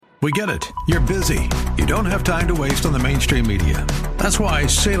We get it. You're busy. You don't have time to waste on the mainstream media. That's why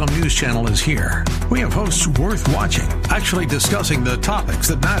Salem News Channel is here. We have hosts worth watching, actually discussing the topics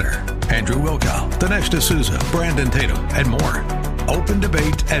that matter. Andrew Wilkow, Dinesh D'Souza, Brandon Tatum, and more. Open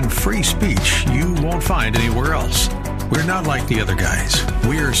debate and free speech you won't find anywhere else. We're not like the other guys.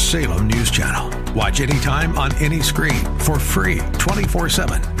 We're Salem News Channel. Watch anytime on any screen for free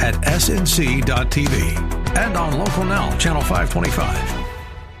 24/7 at snc.tv and on Local Now, Channel 525.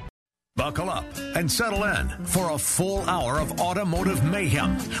 Buckle up and settle in for a full hour of automotive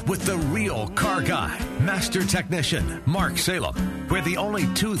mayhem with the real car guy, master technician, Mark Salem, where the only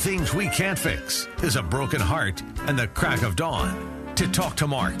two things we can't fix is a broken heart and the crack of dawn. To talk to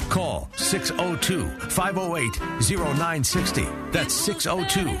Mark, call 602-508-0960. That's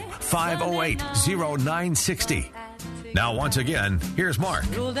 602-508-0960. Now, once again, here's Mark.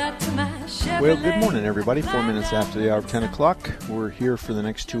 Well, good morning, everybody. 4 minutes after the hour of 10 o'clock. We're here for the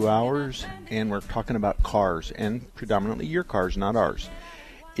next 2 hours, and we're talking about cars, and predominantly your cars, not ours.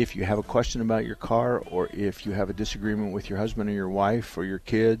 If you have a question about your car, or if you have a disagreement with your husband or your wife or your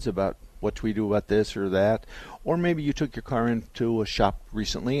kids about what do we do about this or that, or maybe you took your car into a shop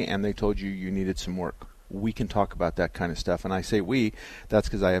recently and they told you you needed some work, we can talk about that kind of stuff. And I say we, that's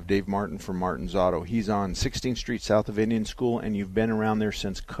because I have Dave Martin from Martin's Auto. He's on 16th Street south of Indian School, and you've been around there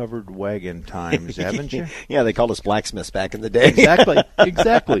since covered wagon times, haven't you? Yeah, they called us blacksmiths back in the day.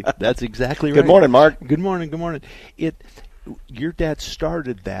 Exactly. That's exactly right. Good morning, Mark. Good morning. Your dad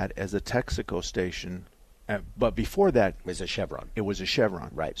started that as a Texaco station, but before that, It was a Chevron. It was a Chevron.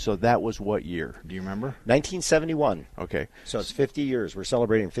 Right. So that was what year? Do you remember? 1971. Okay. So it's 50 years. We're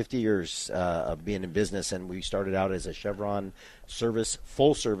celebrating 50 years of being in business, and we started out as a Chevron service,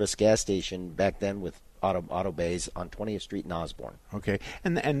 full-service gas station back then with auto bays on 20th Street in Osborne. Okay.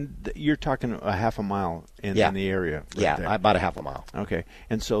 And you're talking a half a mile in the area. Right there. About a half a mile. Okay.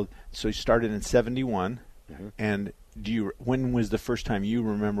 And so you started in 71, and when was the first time you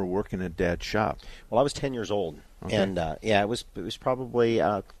remember working at Dad's shop? Well, I was 10 years old, and it was probably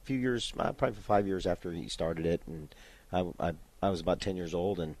a few years, probably 5 years after he started it, and I was about 10 years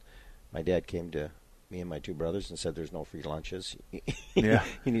old, and my dad came to me and my two brothers and said, "There's no free lunches. You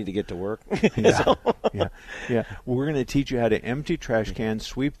need to get to work." Yeah. Well, we're going to teach you how to empty trash cans,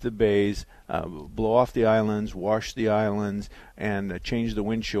 sweep the bays, blow off the islands, wash the islands, and change the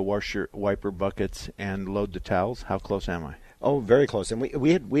windshield wiper buckets, and load the towels. How close am I? Oh, very close. And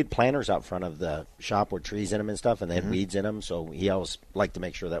we had planters out front of the shop with trees in them and stuff, and they had weeds in them, so he always liked to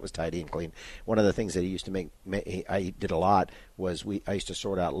make sure that was tidy and clean. One of the things that he used to I did a lot was I used to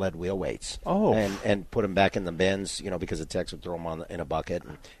sort out lead wheel weights. Oh. And put them back in the bins, because the techs would throw them in a bucket,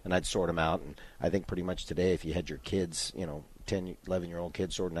 and I'd sort them out. And I think pretty much today, if you had your kids, 10, 11-year-old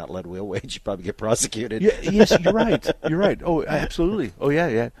kids sorting out lead wheel weights, you'd probably get prosecuted. Yes, you're right. Oh, absolutely. Oh,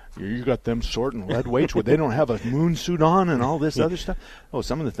 yeah. You got them sorting lead weights where they don't have a moon suit on and all this other stuff. Oh,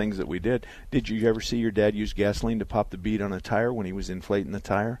 some of the things that we did. Did you ever see your dad use gasoline to pop the bead on a tire when he was inflating the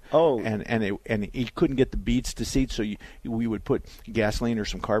tire? Oh. And he couldn't get the beads to seat, so we would put gasoline or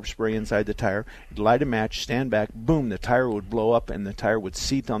some carb spray inside the tire, light a match, stand back, boom, the tire would blow up and the tire would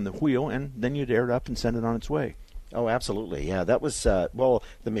seat on the wheel, and then you'd air it up and send it on its way. Oh, absolutely. Yeah, that was the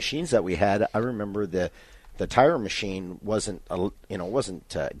machines that we had. I remember the tire machine wasn't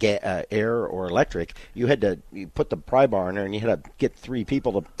air or electric. You had to put the pry bar in there, and you had to get 3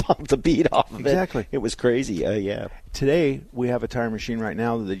 people to pump the bead off of it. Exactly. It was crazy. Yeah. Today we have a tire machine right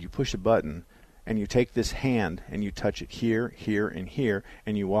now that you push a button, and you take this hand and you touch it here, here, and here,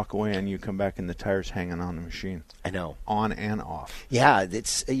 and you walk away and you come back and the tire's hanging on the machine. I know. On and off. Yeah,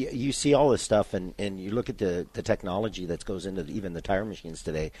 it's you see all this stuff, and you look at the technology that goes into even the tire machines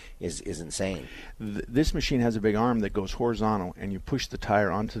today is insane. This machine has a big arm that goes horizontal, and you push the tire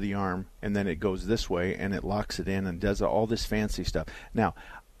onto the arm, and then it goes this way, and it locks it in and does all this fancy stuff. Now,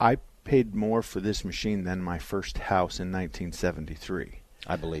 I paid more for this machine than my first house in 1973.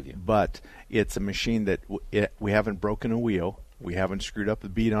 I believe you. But it's a machine that we haven't broken a wheel. We haven't screwed up the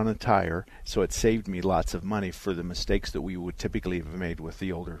bead on a tire, so it saved me lots of money for the mistakes that we would typically have made with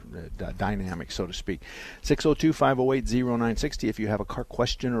the older Dynamic, so to speak. 602-508-0960 if you have a car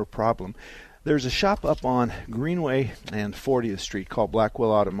question or a problem. There's a shop up on Greenway and 40th Street called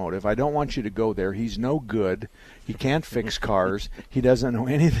Blackwell Automotive. I don't want you to go there. He's no good. He can't fix cars. He doesn't know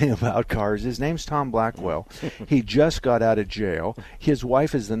anything about cars. His name's Tom Blackwell. He just got out of jail. His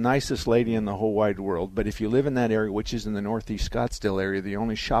wife is the nicest lady in the whole wide world. But if you live in that area, which is in the Northeast Scottsdale area, the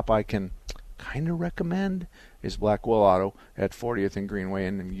only shop I can kind of recommend is Blackwell Auto at 40th and Greenway,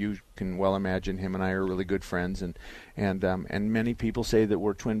 and you can well imagine him and I are really good friends, and many people say that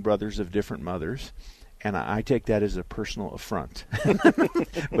we're twin brothers of different mothers, And I take that as a personal affront.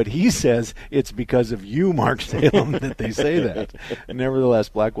 But he says it's because of you, Mark Salem, that they say that. Nevertheless,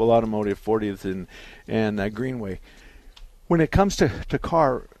 Blackwell Automotive, 40th and Greenway. When it comes to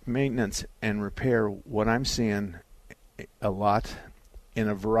car maintenance and repair, what I'm seeing a lot in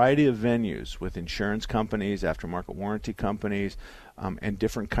a variety of venues with insurance companies, aftermarket warranty companies, and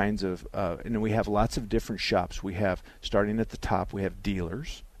different kinds of, and we have lots of different shops. We have, starting at the top, we have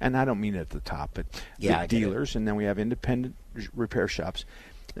dealers. And I don't mean at the top, but dealers, and then we have independent repair shops.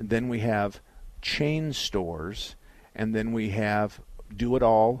 And then we have chain stores, and then we have do it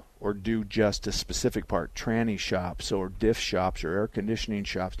all or do just a specific part, tranny shops or diff shops or air conditioning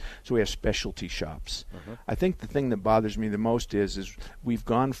shops. So we have specialty shops. I think the thing that bothers me the most is we've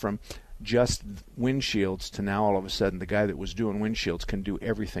gone from just windshields to now all of a sudden the guy that was doing windshields can do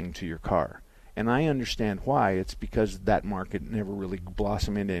everything to your car. And I understand why. It's because that market never really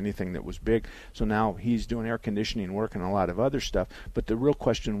blossomed into anything that was big. So now he's doing air conditioning work and a lot of other stuff. But the real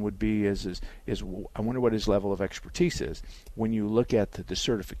question would be is I wonder what his level of expertise is. When you look at the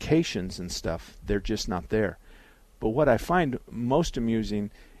certifications and stuff, they're just not there. But what I find most amusing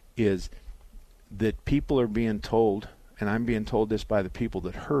is that people are being told, and I'm being told this by the people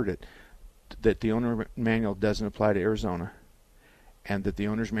that heard it, that the owner manual doesn't apply to Arizona, and that the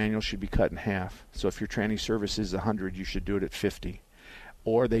owner's manual should be cut in half. So if your tranny service is 100, you should do it at 50.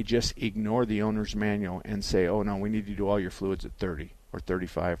 Or they just ignore the owner's manual and say, oh, no, we need to do all your fluids at 30 or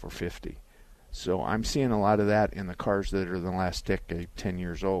 35 or 50. So I'm seeing a lot of that in the cars that are the last decade, 10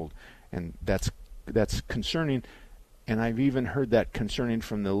 years old. And that's concerning. And I've even heard that concerning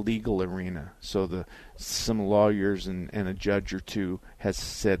from the legal arena. So some lawyers and a judge or two has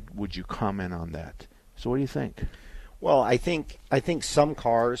said, would you comment on that? So what do you think? Well, I think some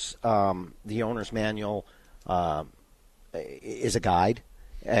cars, the owner's manual is a guide,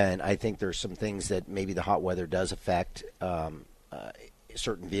 and I think there's some things that maybe the hot weather does affect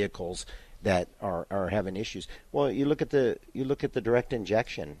certain vehicles that are having issues. Well, you look at the direct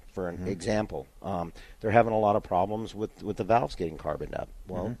injection for an example. They're having a lot of problems with the valves getting carboned up.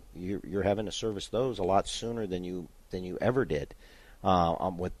 Well, you're having to service those a lot sooner than you ever did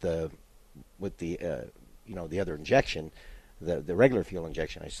with the the other injection, the regular fuel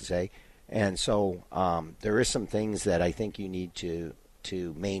injection, I should say. And so there is some things that I think you need to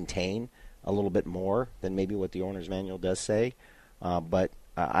maintain a little bit more than maybe what the owner's manual does say. But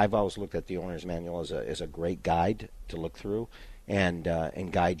I've always looked at the owner's manual as a great guide to look through and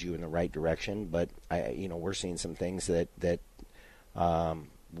guide you in the right direction. But we're seeing some things that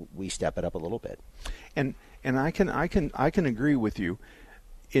we step it up a little bit. And I can agree with you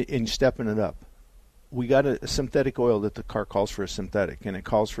in stepping it up. We got a synthetic oil that the car calls for a synthetic, and it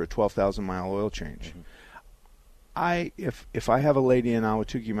calls for a 12,000-mile oil change. If I have a lady in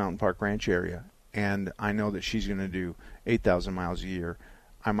Ahwatukee Mountain Park Ranch area, and I know that she's going to do 8,000 miles a year,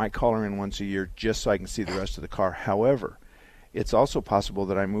 I might call her in once a year just so I can see the rest of the car. However, it's also possible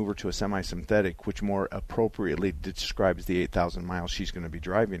that I move her to a semi-synthetic, which more appropriately describes the 8,000 miles she's going to be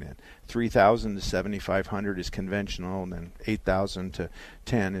driving in. 3,000 to 7,500 is conventional, and then 8,000 to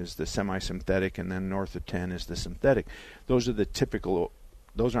 10 is the semi-synthetic, and then north of 10 is the synthetic. Those are the typical.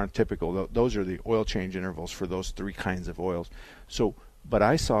 Those aren't typical. Those are the oil change intervals for those three kinds of oils. So, but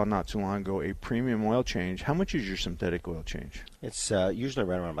I saw not too long ago a premium oil change. How much is your synthetic oil change? It's usually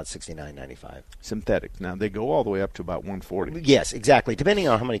right around about $69.95. Synthetic. Now, they go all the way up to about $140. Yes, exactly. Depending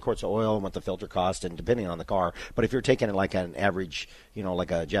on how many quarts of oil and what the filter cost, and depending on the car. But if you're taking it like an average, like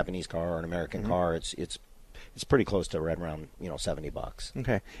a Japanese car or an American car, it's pretty close to right around $70.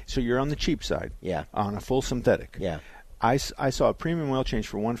 Okay, so you're on the cheap side. Yeah. On a full synthetic. Yeah. I saw a premium oil change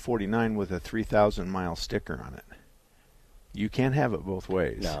for $149 with a 3,000-mile sticker on it. You can't have it both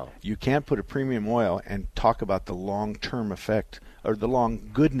ways. No. You can't put a premium oil and talk about the long-term effect or the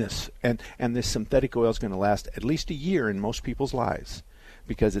long goodness. And this synthetic oil is going to last at least a year in most people's lives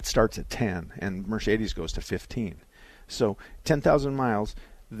because it starts at 10 and Mercedes goes to 15. So 10,000 miles,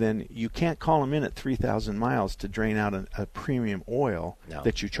 then you can't call them in at 3,000 miles to drain out a premium oil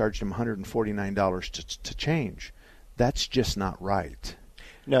that you charged them $149 to change. That's just not right.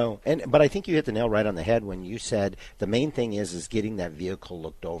 No, but I think you hit the nail right on the head when you said the main thing is getting that vehicle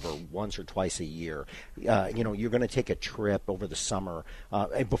looked over once or twice a year. You're going to take a trip over the summer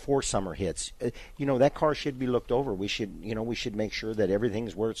before summer hits. That car should be looked over. We should make sure that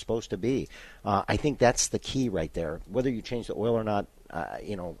everything's where it's supposed to be. I think that's the key right there. Whether you change the oil or not,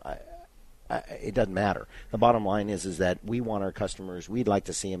 it doesn't matter. The bottom line is that we want our customers. We'd like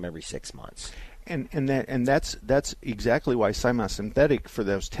to see them every 6 months. And that's exactly why Semi-Synthetic, for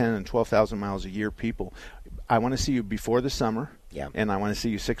those 10 and 12,000 miles a year people, I want to see you before the summer, and I want to see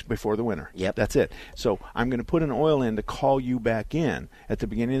you 6 before the winter. Yep. That's it. So I'm going to put an oil in to call you back in at the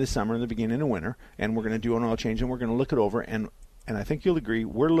beginning of the summer and the beginning of winter, and we're going to do an oil change, and we're going to look it over, and I think you'll agree,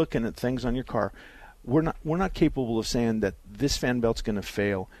 we're looking at things on your car. We're not capable of saying that this fan belt's going to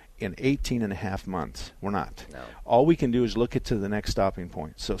fail in 18 and a half months. We're not. No. All we can do is look it to the next stopping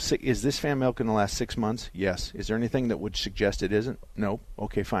point. So is this fan belt going to last 6 months? Yes. Is there anything that would suggest it isn't? No.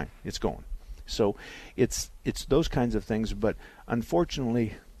 Okay, fine. It's going. So it's those kinds of things. But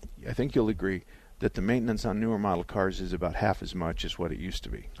unfortunately, I think you'll agree that the maintenance on newer model cars is about half as much as what it used to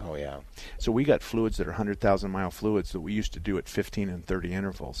be. Oh, yeah. So we got fluids that are 100,000-mile fluids that we used to do at 15 and 30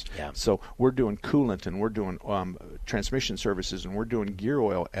 intervals. Yeah. So we're doing coolant, and we're doing transmission services, and we're doing gear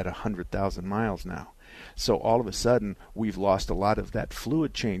oil at 100,000 miles now. So all of a sudden, we've lost a lot of that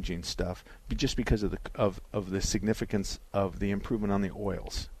fluid changing stuff just because of the significance of the improvement on the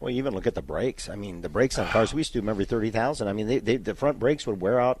oils. Well, you even look at the brakes. I mean, the brakes on cars, we used to do them every 30,000. I mean, the front brakes would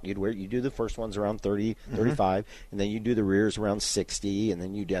wear out. You do the first ones around 30, 35, and then you do the rears around 60, and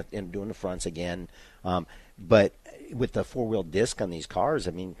then you end doing the fronts again. But with the four-wheel disc on these cars,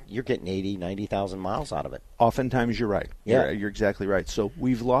 I mean, you're getting 80, 90,000 miles out of it. Oftentimes you're right. Yeah. You're exactly right. So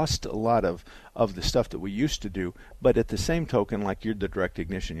we've lost a lot of the stuff that we used to do, but at the same token, like you're the direct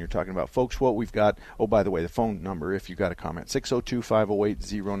ignition you're talking about. Folks, what we've got, oh, by the way, the phone number, if you've got a comment,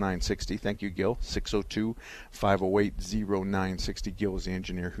 602-508-0960. Thank you, Gil. 602-508-0960. Gil is the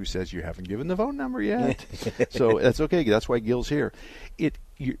engineer who says you haven't given the phone number yet. So that's okay. That's why Gil's here.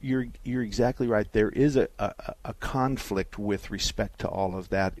 You're exactly right. There is a conflict with respect to all of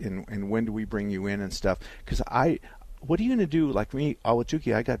that, and when do we bring you in and stuff? Because what are you going to do? Like me,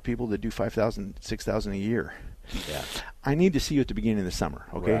 Awatuki, I got people that do 5,000, 6,000 a year. Yeah. I need to see you at the beginning of the summer,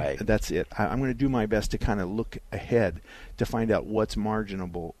 okay? Right. That's it. I'm going to do my best to kind of look ahead to find out what's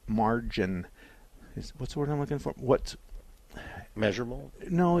marginable. What's the word I'm looking for? What's measurable?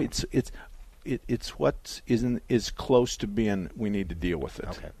 No, it's what is close to being we need to deal with it.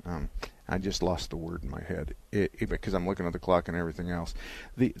 Okay. I just lost the word in my head because I'm looking at the clock and everything else.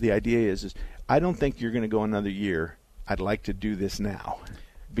 The idea is I don't think you're going to go another year. I'd like to do this now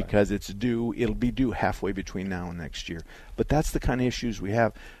because it's due. It'll be due halfway between now and next year. But that's the kind of issues we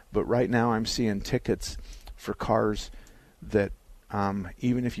have. But right now I'm seeing tickets for cars that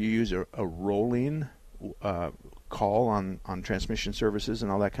even if you use a rolling call on transmission services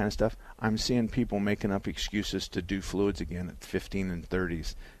and all that kind of stuff, I'm seeing people making up excuses to do fluids again at 15 and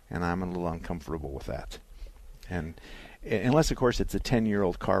 30s, and I'm a little uncomfortable with that. And unless, of course, it's a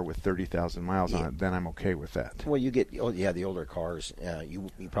 10-year-old car with 30,000 miles on it, then I'm okay with that. Well, the older cars, you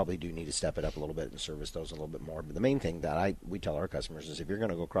probably do need to step it up a little bit and service those a little bit more. But the main thing that we tell our customers is if you're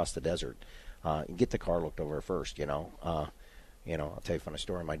going to go across the desert, get the car looked over first, I'll tell you a funny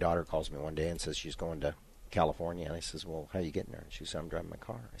story. My daughter calls me one day and says she's going to California, and I says, well, how are you getting there? And she says, I'm driving my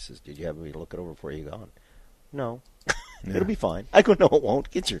car. I says, did you have me look it over before you gone? No. Yeah. It'll be fine. I go, no, it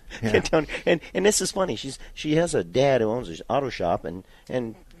won't. Get down. And this is funny. She has a dad who owns an auto shop, and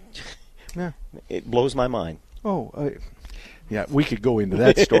yeah, it blows my mind. Oh, yeah, we could go into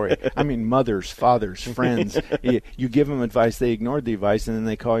that story. I mean, mothers, fathers, friends. You give them advice, they ignored the advice, and then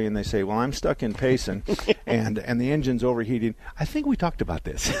they call you and they say, well, I'm stuck in Payson, and the engine's overheating. I think we talked about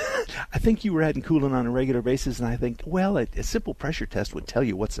this. I think you were adding coolant on a regular basis, and I think, well, a simple pressure test would tell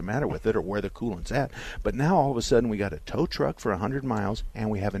you what's the matter with it or where the coolant's at. But now all of a sudden we got a tow truck for 100 miles, and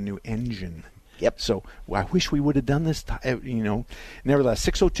we have a new engine. Yep. So I wish we would have done this, Nevertheless,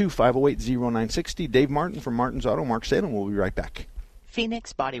 602-508-0960. Dave Martin from Martin's Auto, Mark Salem. We'll be right back.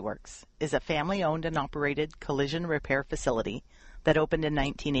 Phoenix Body Works is a family-owned and operated collision repair facility that opened in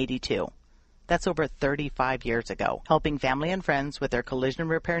 1982. That's over 35 years ago, helping family and friends with their collision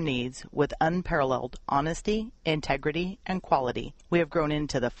repair needs with unparalleled honesty, integrity, and quality. We have grown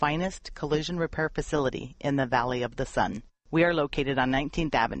into the finest collision repair facility in the Valley of the Sun. We are located on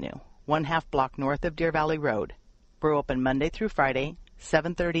 19th Avenue. 1/2 block north of Deer Valley Road. We're open Monday through Friday,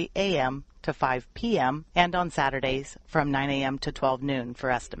 7:30 a.m. to 5 p.m., and on Saturdays from 9 a.m. to 12 noon for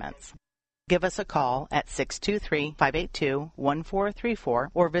estimates. Give us a call at 623-582-1434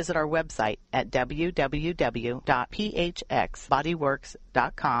 or visit our website at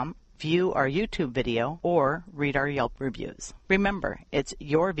www.phxbodyworks.com, view our YouTube video, or read our Yelp reviews. Remember, it's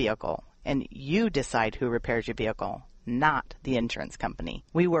your vehicle, and you decide who repairs your vehicle, not the insurance company.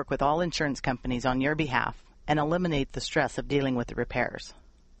 We work with all insurance companies on your behalf and eliminate the stress of dealing with the repairs.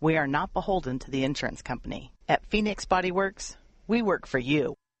 We are not beholden to the insurance company. At Phoenix Body Works, we work for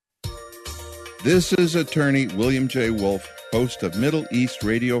you. This is attorney William J. Wolf, host of Middle East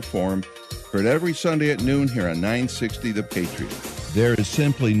Radio Forum, Heard every Sunday at noon here on 960 The Patriot. There is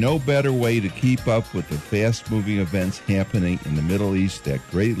simply no better way to keep up with the fast-moving events happening in the Middle East that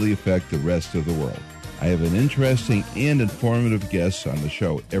greatly affect the rest of the world. I have an interesting and informative guest on the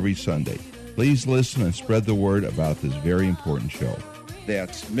show every Sunday. Please listen and spread the word about this very important show.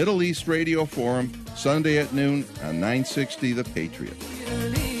 That's Middle East Radio Forum, Sunday at noon on 960 The Patriot.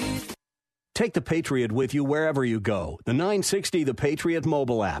 Take The Patriot with you wherever you go. The 960 The Patriot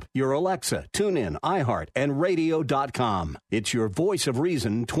mobile app, your Alexa, TuneIn, iHeart, and radio.com. It's your voice of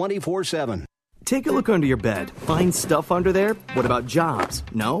reason 24/7. Take a look under your bed. Find stuff under there? What about jobs?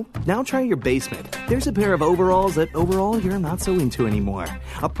 No? Now try your basement. There's a pair of overalls that overall you're not so into anymore.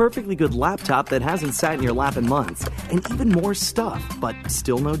 A perfectly good laptop that hasn't sat in your lap in months. And even more stuff, but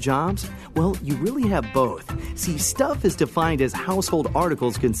still no jobs? Well, you really have both. See, stuff is defined as household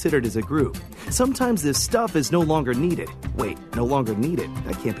articles considered as a group. Sometimes this stuff is no longer needed. Wait, no longer needed?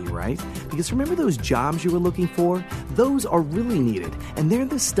 That can't be right. Because remember those jobs you were looking for? Those are really needed, and they're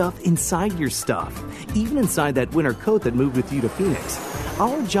the stuff inside your stuff. Even inside that winter coat that moved with you to Phoenix.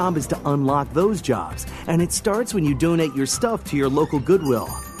 Our job is to unlock those jobs, and it starts when you donate your stuff to your local Goodwill.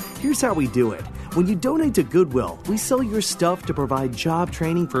 Here's how we do it. When you donate to Goodwill, we sell your stuff to provide job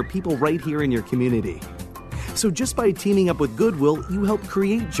training for people right here in your community. So just by teaming up with Goodwill, you help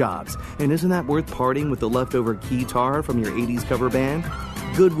create jobs. And isn't that worth parting with the leftover guitar from your 80s cover band?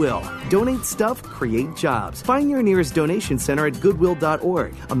 Goodwill. Donate stuff, create jobs. Find your nearest donation center at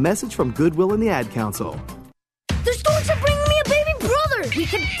goodwill.org. A message from Goodwill and the Ad Council. The Storks are bringing me a baby brother! We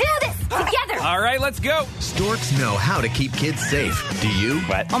can do this together! All right, let's go! Storks know how to keep kids safe. Do you?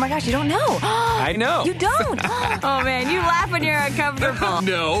 What? Oh my gosh, you don't know! I know! You don't! Oh man, you laugh when you're uncomfortable.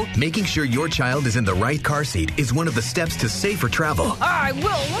 No! Making sure your child is in the right car seat is one of the steps to safer travel. I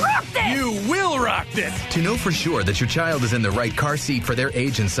will rock this! You will rock this! To know for sure that your child is in the right car seat for their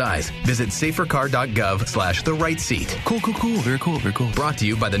age and size, visit safercar.gov/the right seat. Cool. Very cool. Brought to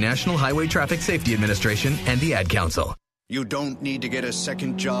you by the National Highway Traffic Safety Administration and the Ad Council. You don't need to get a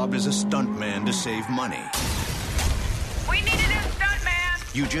second job as a stuntman to save money. We need a new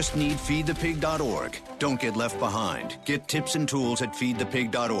stuntman! You just need feedthepig.org. Don't get left behind. Get tips and tools at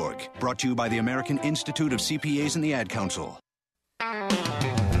feedthepig.org. Brought to you by the American Institute of CPAs and the Ad Council.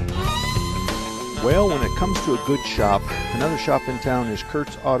 Well, when it comes to a good shop, another shop in town is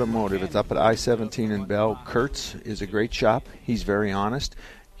Kurtz Automotive. It's up at I-17 in Bell. Kurtz is a great shop. He's very honest.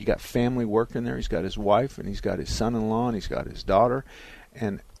 You got family working there. He's got his wife, and he's got his son-in-law, and he's got his daughter.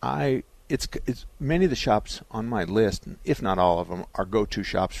 And it's many of the shops on my list, if not all of them, are go-to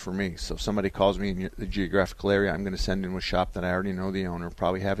shops for me. So if somebody calls me in the geographical area, I'm going to send in a shop that I already know the owner,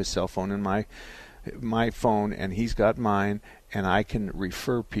 probably have his cell phone in my phone, and he's got mine, and I can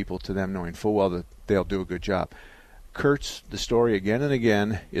refer people to them knowing full well that they'll do a good job. Kurtz, the story again and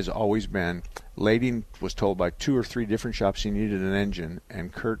again has always been, Lading was told by 2 or 3 different shops he needed an engine,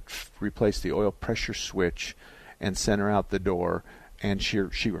 and Kurt replaced the oil pressure switch and sent her out the door, and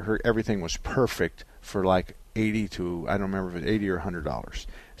her everything was perfect for like $80 to, I don't remember if it was $80 or $100.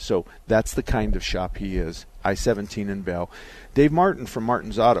 So that's the kind of shop he is. I-17 in Bell. Dave Martin from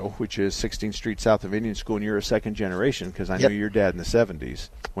Martin's Auto, which is 16th Street south of Indian School, and you're a second generation because I knew your dad in the 70s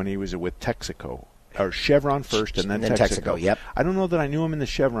when he was with Texaco. Or Chevron first and then Texaco. Yep. I don't know that I knew him in the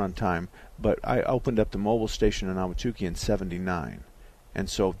Chevron time, but I opened up the mobile station in Ahwatukee in 79. And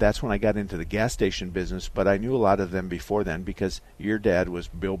so that's when I got into the gas station business, but I knew a lot of them before then because your dad was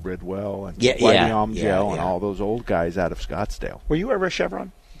Bill Bridwell and Whitey Omgel and all those old guys out of Scottsdale. Were you ever a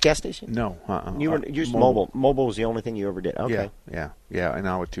Chevron gas station? No. You were just mobile. Mobile was the only thing you ever did. Okay. Yeah. In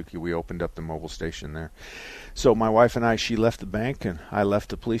Ahwatukee, we opened up the mobile station there. So my wife and she left the bank, and I left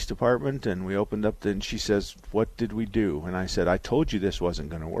the police department, and we opened up, and she says, "What did we do?" And I said, "I told you this wasn't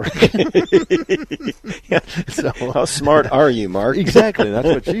going to work." So how smart are you, Mark? Exactly. That's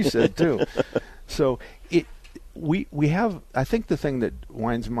what she said, too. So we have, I think the thing that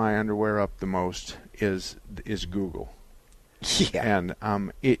winds my underwear up the most is Google. Yeah.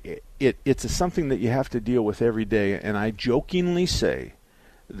 And it's something that you have to deal with every day, and I jokingly say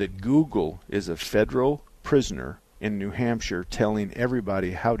that Google is a federal prisoner in New Hampshire telling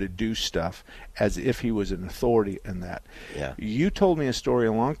everybody how to do stuff as if he was an authority in that. Yeah. You told me a story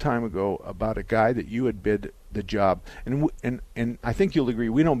a long time ago about a guy that you had bid the job, and I think you'll agree,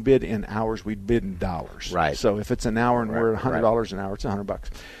 we don't bid in hours, we bid in dollars. Right. So if it's an hour and we're $100 an hour, it's $100.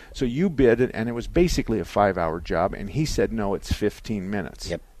 So you bid it, and it was basically a 5-hour job, and he said, no, it's 15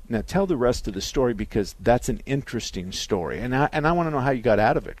 minutes. Yep. Now tell the rest of the story because that's an interesting story, and I want to know how you got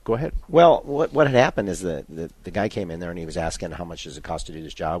out of it. Go ahead. Well, what had happened is the guy came in there and he was asking how much does it cost to do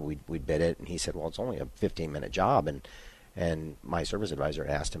this job. We'd bid it, and he said, well, it's only a 15-minute job, and And my service advisor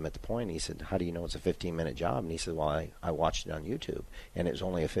asked him at the point, he said, how do you know it's a 15-minute job? And he said, well, I watched it on YouTube, and it was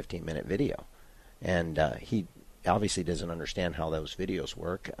only a 15-minute video. And he obviously doesn't understand how those videos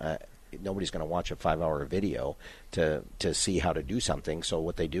work. Nobody's going to watch a 5-hour video to see how to do something. So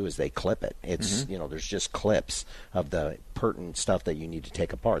what they do is they clip it. It's there's just clips of the pertinent stuff that you need to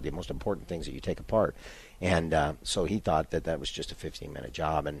take apart, the most important things that you take apart. And so he thought that was just a 15-minute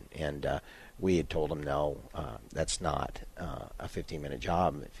job, and we had told him no, that's not a 15-minute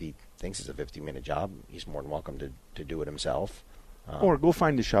job. If he thinks it's a 15-minute job, he's more than welcome to do it himself. Or go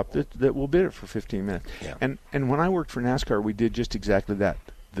find a shop that will bid it for 15 minutes. Yeah. And when I worked for NASCAR, we did just exactly that.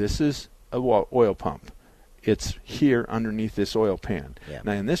 This is a oil pump. It's here underneath this oil pan. Yeah.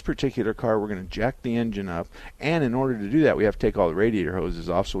 Now, in this particular car, we're going to jack the engine up, and in order to do that, we have to take all the radiator hoses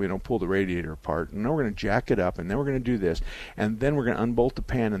off so we don't pull the radiator apart. And then we're going to jack it up, and then we're going to do this, and then we're going to unbolt the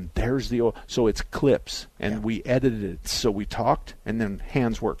pan, and there's the oil. So it's clips, and we edited it. So we talked, and then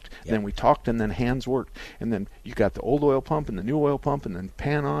hands worked. Yeah. Then we talked, and then hands worked. And then you got the old oil pump and the new oil pump, and then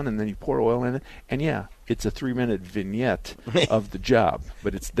pan on, and then you pour oil in it. And it's a 3-minute vignette of the job,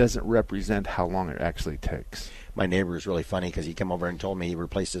 but it doesn't represent how long it actually takes. My neighbor was really funny because he came over and told me he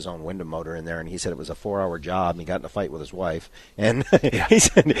replaced his own window motor in there, and he said it was a 4-hour job. And he got in a fight with his wife, and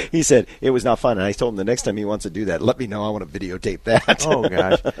he said it was not fun. And I told him the next time he wants to do that, let me know. I want to videotape that. Oh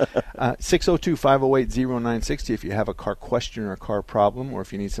gosh, 602-508-0960 if you have a car question or a car problem, or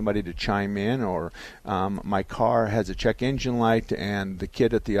if you need somebody to chime in, or my car has a check engine light, and the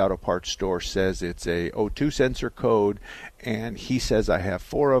kid at the auto parts store says it's a O2 sensor code, and he says I have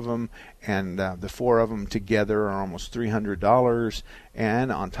 4 of them. And the 4 of them together are almost $300.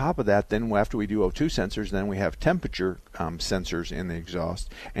 And on top of that, then after we do O2 sensors, then we have temperature sensors in the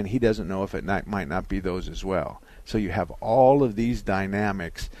exhaust. And he doesn't know if it might not be those as well. So you have all of these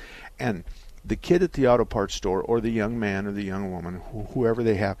dynamics. And the kid at the auto parts store, or the young man or the young woman, whoever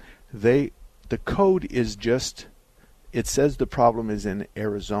they have, the code is just... It says the problem is in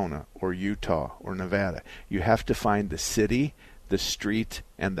Arizona or Utah or Nevada. You have to find the city, the street,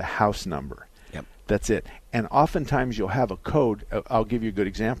 and the house number. Yep. That's it. And oftentimes you'll have a code. I'll give you a good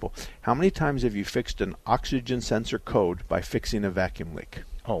example. How many times have you fixed an oxygen sensor code by fixing a vacuum leak?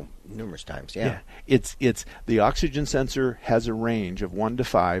 Oh, numerous times, yeah. It's the oxygen sensor has a range of 1 to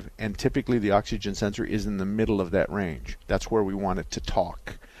 5, and typically the oxygen sensor is in the middle of that range. That's where we want it to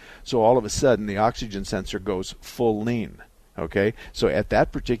talk. So all of a sudden the oxygen sensor goes full lean. Okay? So at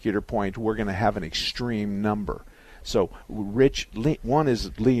that particular point we're going to have an extreme number. So 1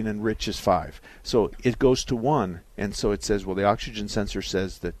 is lean and rich is 5. So it goes to 1, and so it says, well, the oxygen sensor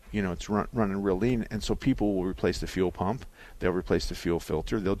says that it's running real lean, and so people will replace the fuel pump, they'll replace the fuel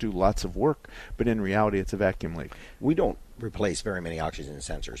filter, they'll do lots of work, but in reality it's a vacuum leak. We don't replace very many oxygen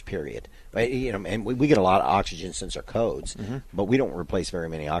sensors, period. But, and we get a lot of oxygen sensor codes, but we don't replace very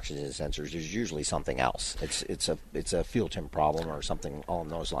many oxygen sensors. There's usually something else. It's a fuel temp problem or something along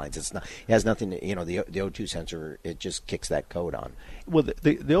those lines. It has nothing to, the O2 sensor, it just kicks that code on. Well, the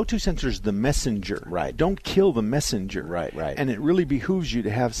O2 sensor is the messenger. Right. Don't kill the messenger. Right. And it really behooves you to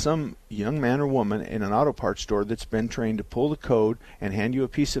have some young man or woman in an auto parts store that's been trained to pull the code and hand you a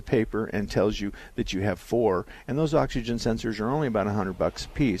piece of paper and tells you that you have 4, and those oxygen sensors are only about $100 a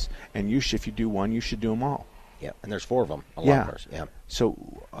piece, and if you do 1, you should do them all. Yeah, and there's 4 of them. A lot of cars. Yeah.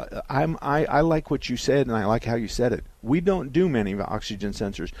 So I like what you said, and I like how you said it. We don't do many oxygen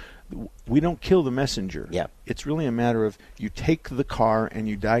sensors. We don't kill the messenger. Yeah. It's really a matter of you take the car and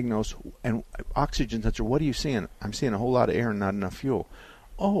you diagnose. And oxygen sensor, what are you seeing? I'm seeing a whole lot of air and not enough fuel.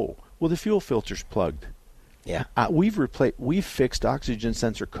 Oh, well, the fuel filter's plugged. Yeah. We've fixed oxygen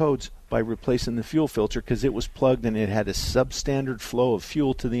sensor codes by replacing the fuel filter because it was plugged and it had a substandard flow of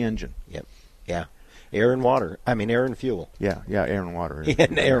fuel to the engine. Yep. Yeah. Air and water. I mean, air and fuel. Yeah, air and water. Yeah,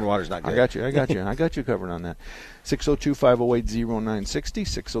 air and water's not good. I got you. I got you covered on that.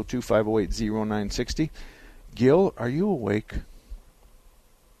 602-508-0960, 602-508-0960. Gil, are you awake?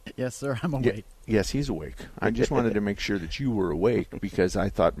 Yes, sir, I'm awake. Yes, he's awake. I just wanted to make sure that you were awake because I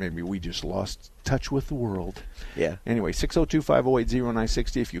thought maybe we just lost touch with the world. Yeah. Anyway,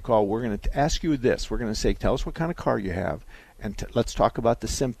 602-508-0960. If you call, we're going to ask you this. We're going to say, tell us what kind of car you have, and let's talk about the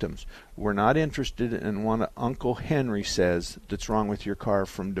symptoms. We're not interested in what Uncle Henry says that's wrong with your car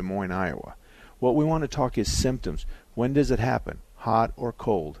from Des Moines, Iowa. What we want to talk is symptoms. When does it happen? Hot or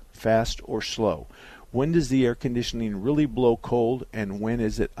cold? Fast or slow? When does the air conditioning really blow cold, and when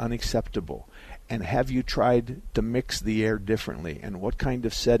is it unacceptable? And have you tried to mix the air differently? And what kind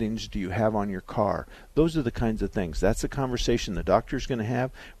of settings do you have on your car? Those are the kinds of things. That's the conversation the doctor's going to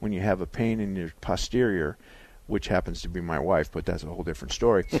have when you have a pain in your posterior.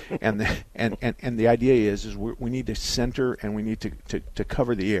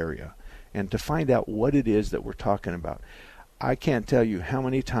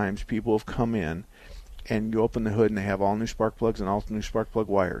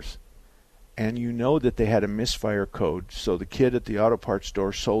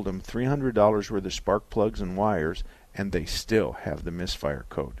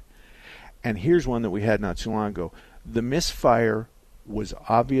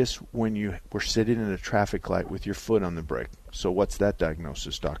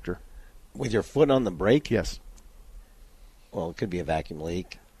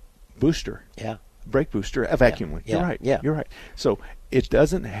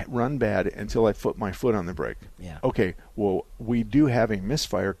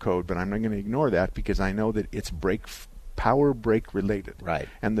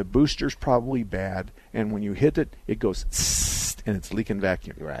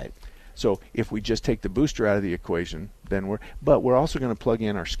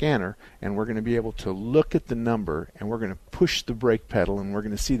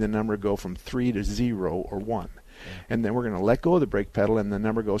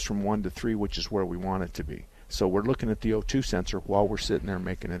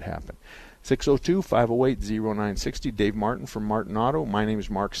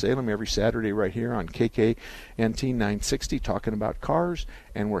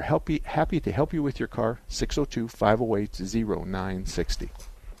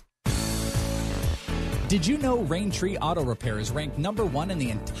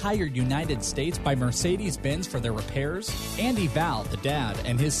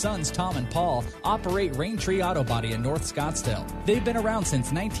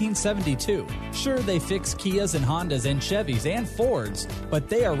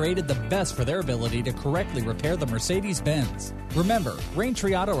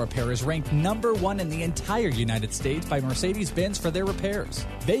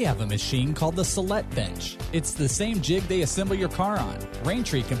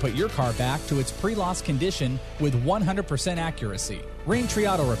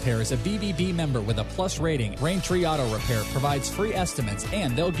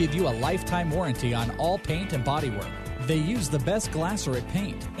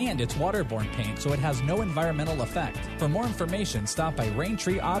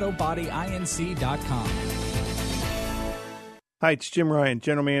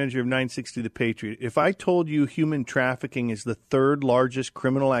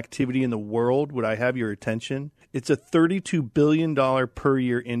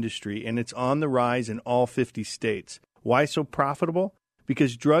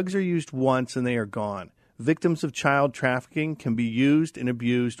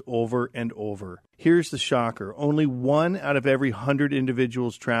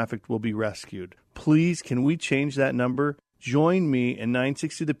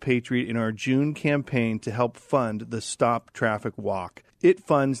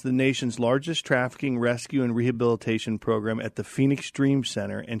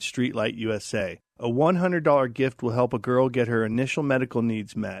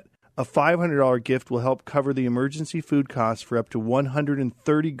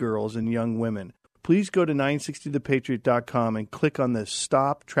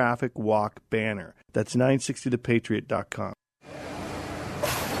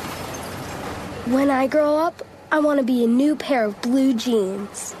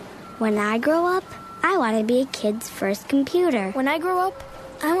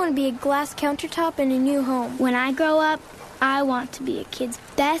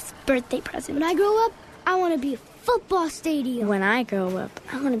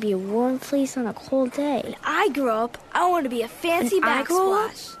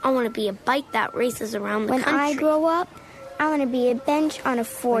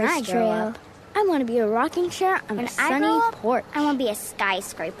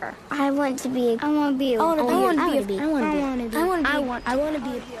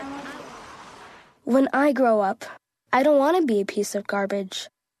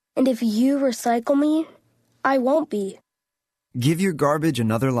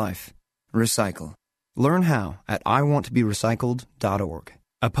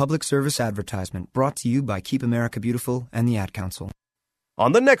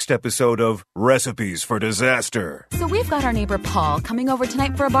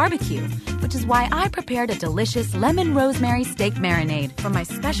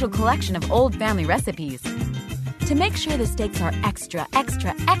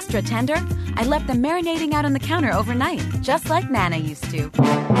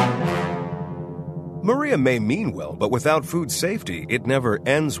 Maria may mean well, but without food safety, it never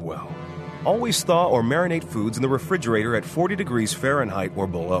ends well. Always thaw or marinate foods in the refrigerator at 40 degrees Fahrenheit or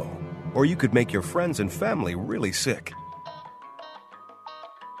below, or you could make your friends and family really sick.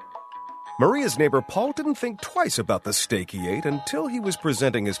 Maria's neighbor Paul didn't think twice about the steak he ate until he was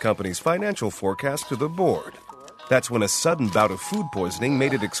presenting his company's financial forecast to the board. That's when a sudden bout of food poisoning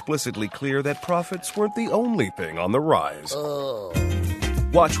made it explicitly clear that profits weren't the only thing on the rise.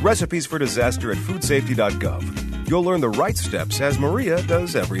 Watch Recipes for Disaster at foodsafety.gov. You'll learn the right steps as Maria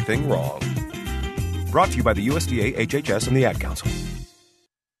does everything wrong. Brought to you by the USDA, HHS, and the Ad Council.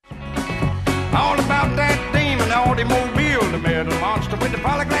 All about that demon automobile, the metal monster with the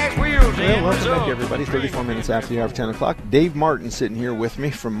polyglass wheels. Well, welcome back, everybody. 34 minutes after the hour of 10 o'clock. Dave Martin sitting here with me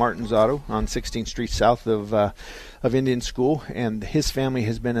from Martin's Auto on 16th Street south of Indian School, and his family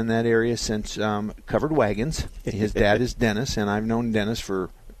has been in that area since Covered Wagons. His dad is Dennis, and I've known Dennis for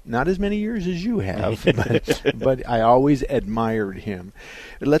not as many years as you have, but I always admired him.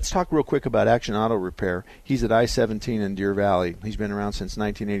 Let's talk real quick about Action Auto Repair. He's at I-17 in Deer Valley. He's been around since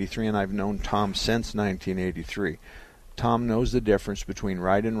 1983, and I've known Tom since 1983. Tom knows the difference between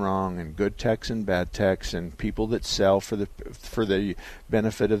right and wrong and good techs and bad techs and people that sell for the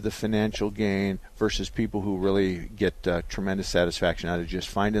benefit of the financial gain versus people who really get tremendous satisfaction out of just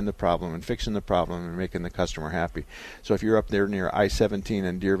finding the problem and fixing the problem and making the customer happy. So if you're up there near I-17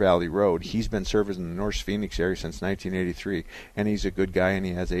 and Deer Valley Road, he's been servicing the North Phoenix area since 1983, and he's a good guy, and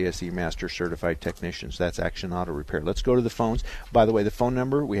he has ASE Master Certified Technicians. That's Action Auto Repair. Let's go to the phones. By the way, the phone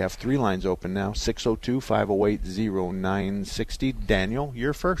number, we have 3 lines open now, 602-508-0960. Daniel,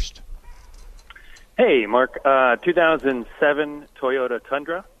 you're first. Hey, Mark. 2007 Toyota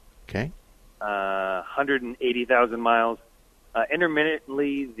Tundra. Okay. 180,000 miles.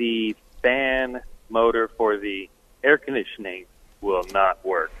 Intermittently, the fan motor for the air conditioning will not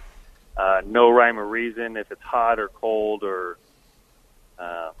work. No rhyme or reason if it's hot or cold or...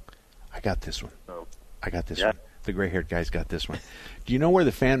 I got this one. So, I got this one. The gray-haired guy's got this one. Do you know where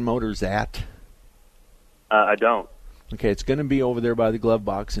the fan motor's at? I don't. Okay, it's going to be over there by the glove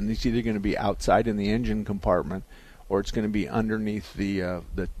box, and it's either going to be outside in the engine compartment, or it's going to be underneath the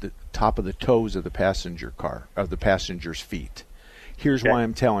top of the toes of the passenger car, of the passenger's feet. Here's why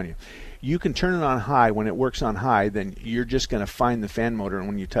I'm telling you. You can turn it on high. When it works on high, then you're just going to find the fan motor, and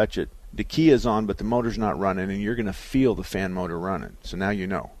when you touch it, the key is on, but the motor's not running, and you're going to feel the fan motor running. So now you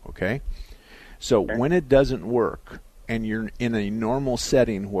know, okay? So when it doesn't work, and you're in a normal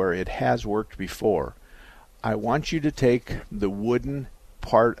setting where it has worked before, I want you to take the wooden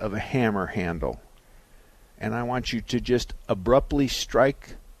part of a hammer handle, and I want you to just abruptly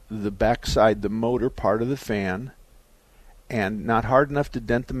strike the backside, the motor part of the fan, and not hard enough to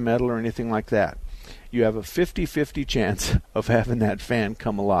dent the metal or anything like that. You have a 50-50 chance of having that fan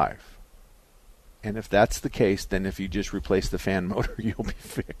come alive. And if that's the case, then if you just replace the fan motor, you'll be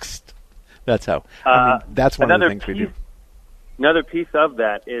fixed. That's how. That's one of the things we do. Another piece of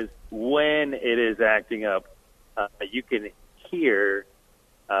that is when it is acting up, you can hear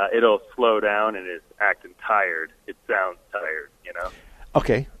it'll slow down and it's acting tired. It sounds tired, you know.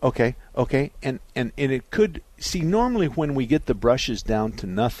 Okay. And it could, see, normally when we get the brushes down to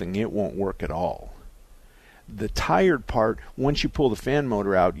nothing, it won't work at all. The tired part, once you pull the fan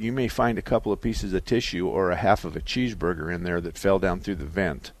motor out, you may find a couple of pieces of tissue or a half of a cheeseburger in there that fell down through the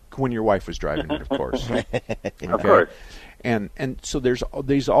vent. When your wife was driving it, of course. Okay? Of course. And so there's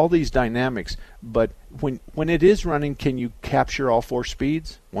all these dynamics, but when it is running, can you capture all 4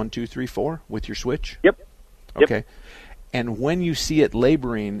 speeds, 1, 2, 3, 4, with your switch? Yep. Okay. And when you see it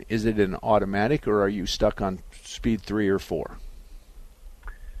laboring, is it an automatic, or are you stuck on speed 3 or 4?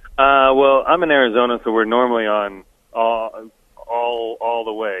 Well, I'm in Arizona, so we're normally on all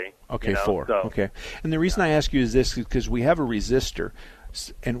the way. Okay, 4. So. Okay. And the reason I ask you is this, because we have a resistor,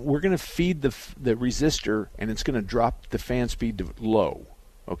 and we're going to feed the resistor, and it's going to drop the fan speed to low,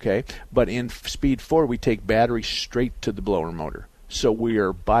 okay? But in speed 4, we take battery straight to the blower motor. So we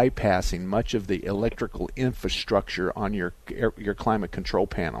are bypassing much of the electrical infrastructure on your climate control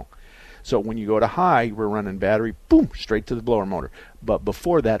panel. So when you go to high, we're running battery, boom, straight to the blower motor. But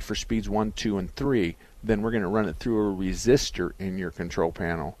before that, for speeds 1, 2, and 3, then we're going to run it through a resistor in your control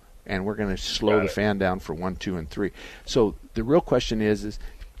panel, and we're going to slow the fan down for 1, 2, and 3. So the real question is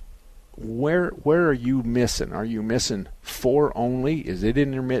where are you missing? Are you missing 4 only? Is it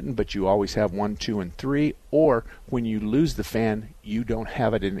intermittent, but you always have 1, 2, and 3? Or when you lose the fan, you don't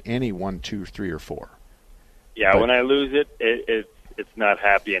have it in any 1, 2, 3, or 4? Yeah, when I lose it, it's not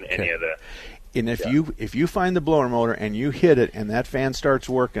happy in any of the. And if you find the blower motor and you hit it and that fan starts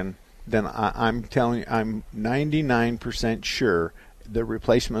working, then I'm telling you, I'm 99% sure the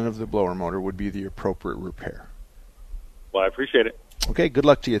replacement of the blower motor would be the appropriate repair. Well, I appreciate it. Okay, good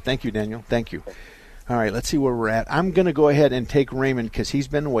luck to you. Thank you, Daniel. Thank you. All right, let's see where we're at. I'm going to go ahead and take Raymond because he's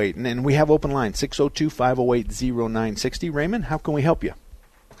been waiting, and we have open line 602-508-0960. Raymond, how can we help you?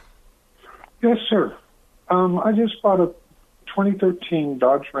 Yes, sir. I just bought a 2013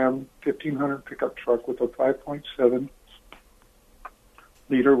 Dodge Ram 1500 pickup truck with a 5.7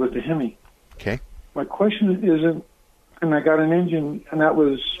 liter with a Hemi. Okay. My question isn't, and I got an engine, and that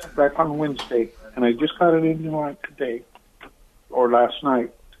was back on Wednesday, and I just got an engine light today, or last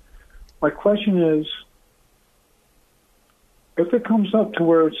night. My question is, if it comes up to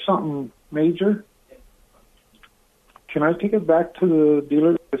where it's something major, can I take it back to the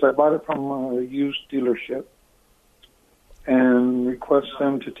dealer, because I bought it from a used dealership, and request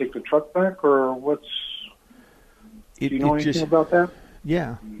them to take the truck back, or what's... Do you know anything about that?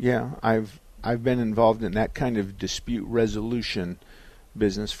 Yeah. I've been involved in that kind of dispute resolution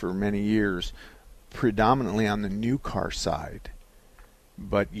business for many years, predominantly on the new car side.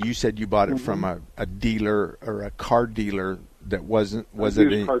 But you said you bought it from a dealer or a car dealer that wasn't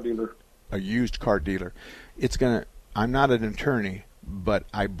a used car dealer. I'm not an attorney, but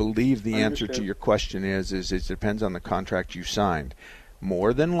I believe the answer to your question is it depends on the contract you signed.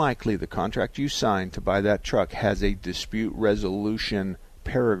 More than likely, the contract you signed to buy that truck has a dispute resolution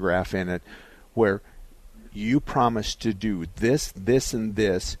paragraph in it where you promise to do this, this, and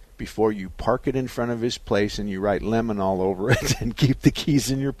this before you park it in front of his place and you write lemon all over it and keep the keys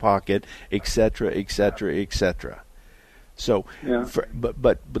in your pocket, etc., etc., etc. So, yeah.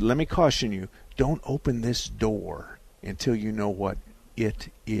 But let me caution you, don't open this door until you know what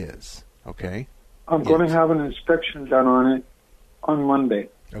it is, okay? I'm going to have an inspection done on it on Monday.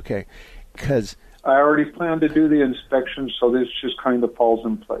 Okay, because I already planned to do the inspection, so this just kind of falls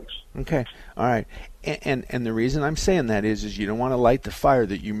in place. Okay, all right. And the reason I'm saying that is you don't want to light the fire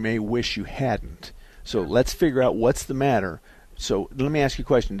that you may wish you hadn't. So let's figure out what's the matter. So let me ask you a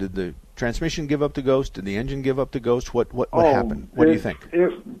question. Did the transmission give up the ghost? Did the engine give up the ghost? What happened? What do you think?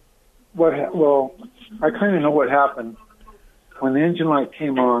 Well, I kind of know what happened. When the engine light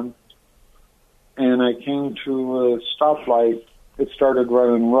came on and I came to a stoplight, it started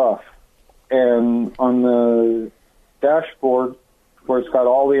running rough. And on the dashboard, where it's got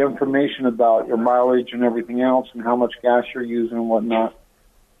all the information about your mileage and everything else and how much gas you're using and whatnot,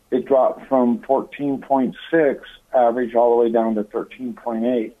 it dropped from 14.6 average all the way down to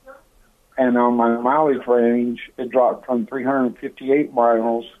 13.8. And on my mileage range, it dropped from 358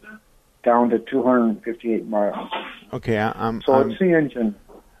 miles down to 258 miles. Okay, it's the engine.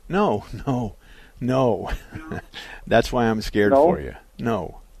 No. That's why I'm scared for you.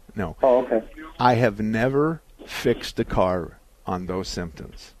 No. Oh, okay. I have never fixed a car on those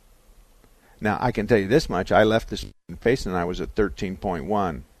symptoms. Now, I can tell you this much. I left this face and I was at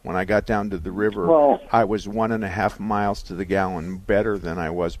 13.1. When I got down to the river, I was 1.5 miles to the gallon better than I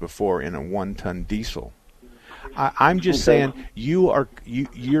was before in a 1-ton diesel. I'm just saying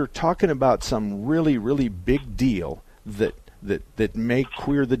you're talking about some really, really big deal that may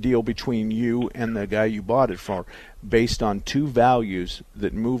queer the deal between you and the guy you bought it for based on two values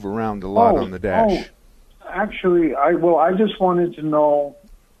that move around a lot on the dash. Actually, I just wanted to know,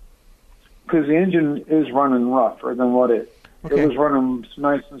 because the engine is running rougher than what it was running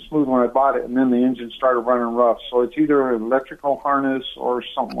nice and smooth when I bought it, and then the engine started running rough. So it's either an electrical harness or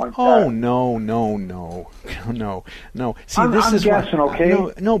something like that. Oh, no. See, I'm guessing,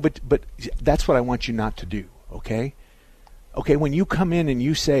 okay? No, but that's what I want you not to do, okay? Okay, when you come in and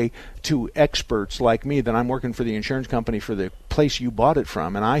you say to experts like me that I'm working for the insurance company for the place you bought it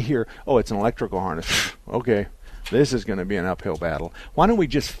from, and I hear, it's an electrical harness. Okay, this is going to be an uphill battle. Why don't we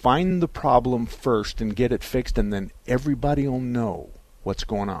just find the problem first and get it fixed, and then everybody will know what's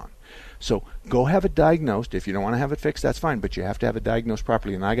going on. So go have it diagnosed. If you don't want to have it fixed, that's fine, but you have to have it diagnosed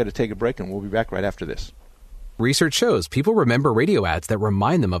properly. And I got to take a break, and we'll be back right after this. Research shows people remember radio ads that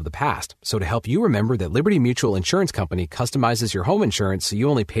remind them of the past. So to help you remember that Liberty Mutual Insurance Company customizes your home insurance so you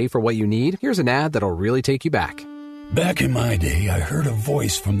only pay for what you need, here's an ad that'll really take you back. Back in my day, I heard a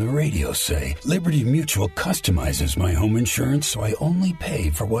voice from the radio say, Liberty Mutual customizes my home insurance so I only pay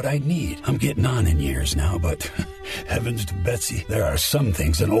for what I need. I'm getting on in years now, but heavens to Betsy, there are some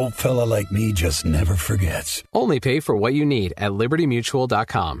things an old fella like me just never forgets. Only pay for what you need at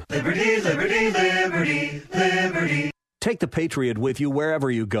LibertyMutual.com. Liberty, liberty, liberty, liberty. Take the Patriot with you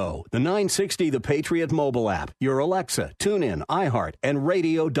wherever you go. The 960 The Patriot mobile app, your Alexa, TuneIn, iHeart, and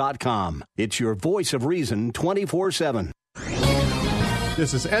Radio.com. It's your voice of reason 24/7.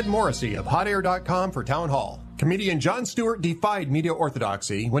 This is Ed Morrissey of HotAir.com for Town Hall. Comedian Jon Stewart defied media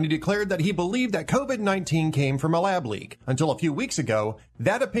orthodoxy when he declared that he believed that COVID-19 came from a lab leak. Until a few weeks ago,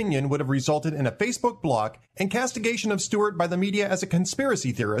 that opinion would have resulted in a Facebook block and castigation of Stewart by the media as a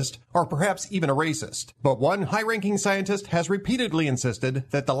conspiracy theorist, or perhaps even a racist. But one high-ranking scientist has repeatedly insisted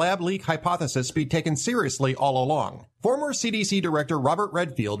that the lab leak hypothesis be taken seriously all along. Former CDC Director Robert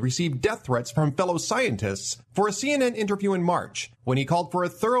Redfield received death threats from fellow scientists for a CNN interview in March, when he called for a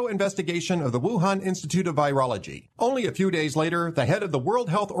thorough investigation of the Wuhan Institute of Virology. Only a few days later, the head of the World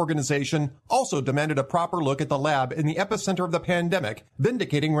Health Organization also demanded a proper look at the lab in the epicenter of the pandemic,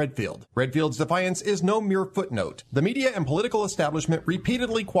 vindicating Redfield. Redfield's defiance is no mere footnote. The media and political establishment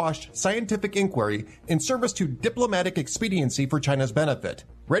repeatedly quashed scientific inquiry in service to diplomatic expediency for China's benefit.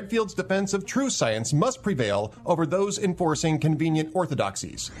 Redfield's defense of true science must prevail over those enforcing convenient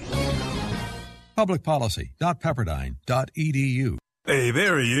orthodoxies. Publicpolicy.pepperdine.edu. Hey,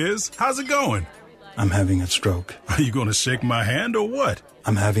 there he is. How's it going? I'm having a stroke. Are you going to shake my hand or what?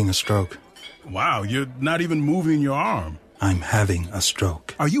 I'm having a stroke. Wow, you're not even moving your arm. I'm having a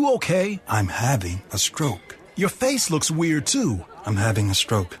stroke. Are you okay? I'm having a stroke. Your face looks weird, too. I'm having a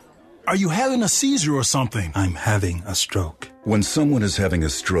stroke. Are you having a seizure or something? I'm having a stroke. When someone is having a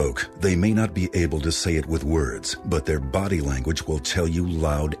stroke, they may not be able to say it with words, but their body language will tell you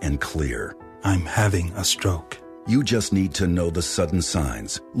loud and clear. I'm having a stroke. You just need to know the sudden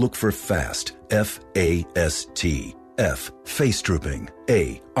signs. Look for FAST, F-A-S-T. F, face drooping.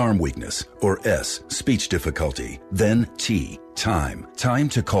 A, arm weakness. Or S, speech difficulty. Then T, time. Time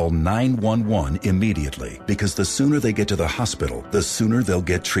to call 911 immediately, because the sooner they get to the hospital, the sooner they'll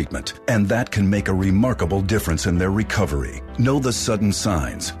get treatment. And that can make a remarkable difference in their recovery. Know the sudden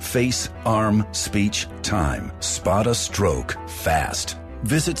signs. Face, arm, speech, time. Spot a stroke fast.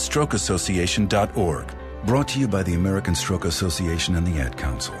 Visit strokeassociation.org. Brought to you by the American Stroke Association and the Ad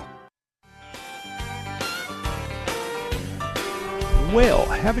Council. Well,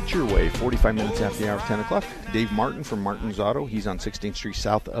 have it your way. 45 minutes after the hour of 10 o'clock. Dave Martin from Martin's Auto. He's on 16th Street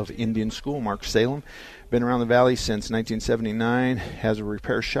south of Indian School. Mark Salem. Been around the valley since 1979. Has a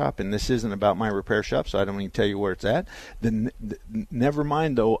repair shop, and this isn't about my repair shop, so I don't even tell you where it's at. Never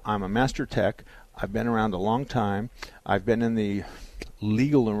mind, though, I'm a master tech. I've been around a long time. I've been in the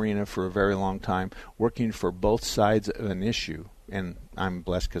legal arena for a very long time, working for both sides of an issue, and I'm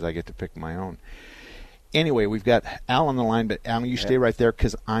blessed because I get to pick my own. Anyway, we've got Al on the line, but Al, you stay right there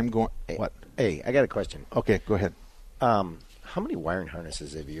because I'm going. What? Hey, I got a question. Okay, go ahead. How many wiring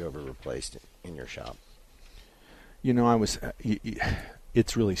harnesses have you ever replaced in your shop? You know, I was.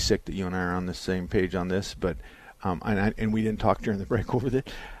 It's really sick that you and I are on the same page on this, but and we didn't talk during the break over it.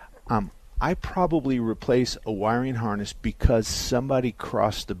 I probably replace a wiring harness because somebody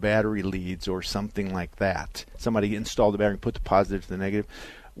crossed the battery leads or something like that. Somebody installed the battery and put the positive to the negative.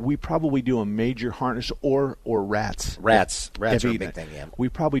 We probably do a major harness or rats. Rats are a big thing, yeah. We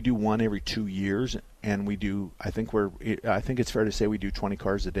probably do one every 2 years, and we do. I think it's fair to say we do 20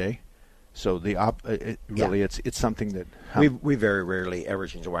 cars a day. So it's something that we very rarely ever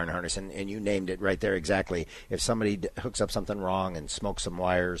change a wiring harness, and you named it right there exactly. If somebody hooks up something wrong and smokes some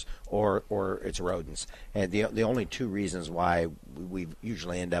wires, or it's rodents, and the only two reasons why we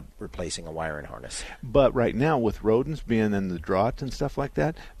usually end up replacing a wiring harness. But right now, with rodents being in the drought and stuff like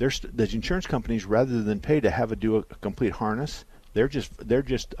that, the insurance companies, rather than pay to do a complete harness, they're just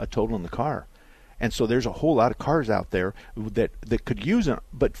totaling the car. And so there's a whole lot of cars out there that could use it.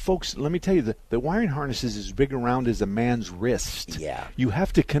 But, folks, let me tell you, the wiring harness is as big around as a man's wrist. Yeah. You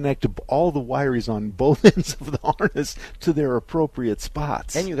have to connect all the wires on both ends of the harness to their appropriate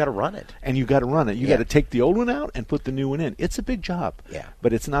spots. And you got to run it. You got to take the old one out and put the new one in. It's a big job. Yeah.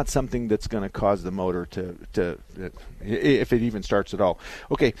 But it's not something that's going to cause the motor to if it even starts at all.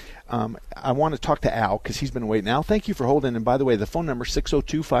 Okay, I want to talk to Al because he's been waiting. Al, thank you for holding. And by the way, the phone number is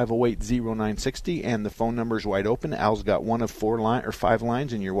 602-508-0960, and the phone number is wide open. Al's got one of 5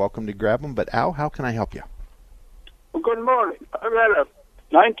 lines, and you're welcome to grab them. But Al, how can I help you? Well, good morning. I've got a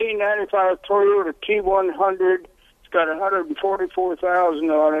 1995 Toyota T100. It's got 144,000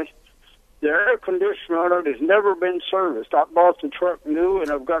 on it. The air conditioner on it has never been serviced. I bought the truck new,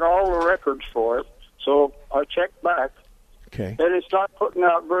 and I've got all the records for it. So I checked back. Okay. And it's not putting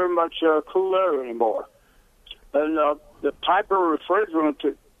out very much cool air anymore. And the Piper refrigerant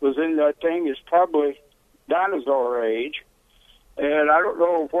that was in that thing is probably dinosaur age. And I don't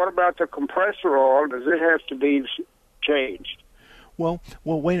know, what about the compressor oil? Does it have to be changed? Well,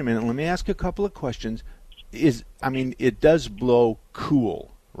 wait a minute. Let me ask a couple of questions. It does blow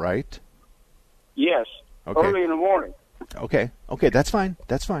cool, right? Yes. Okay. Early in the morning. Okay, that's fine.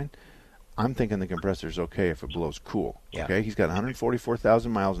 I'm thinking the compressor's okay if it blows cool. Yeah. Okay, he's got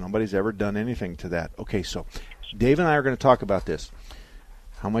 144,000 miles. Nobody's ever done anything to that. Okay, so Dave and I are going to talk about this.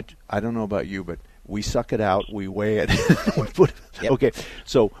 How much? I don't know about you, but we suck it out. We weigh it. Yep. Okay,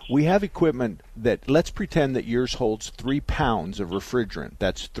 so we have equipment that, let's pretend that yours holds 3 pounds of refrigerant.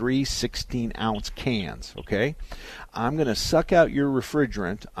 That's 3 16-ounce cans, okay? I'm going to suck out your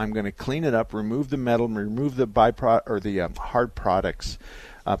refrigerant. I'm going to clean it up, remove the metal, remove the byproduct or the hard products,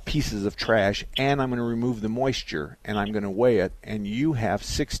 pieces of trash, and I'm going to remove the moisture, and I'm going to weigh it, and you have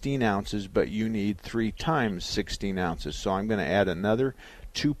 16 ounces, but you need 3 times 16 ounces. So I'm going to add another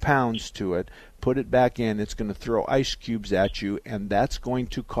 2 pounds to it, put it back in. It's going to throw ice cubes at you, and that's going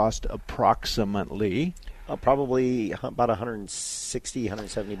to cost approximately probably about $160,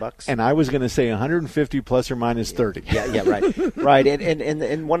 $170. And I was going to say 150 plus or minus 30. Yeah, right. Right.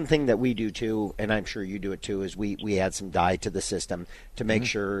 And one thing that we do too, and I'm sure you do it too, is we add some dye to the system to make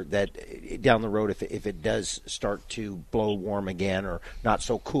sure that down the road, if it does start to blow warm again or not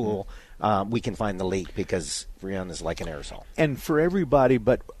so cool, we can find the leak, because Freon is like an aerosol. And for everybody,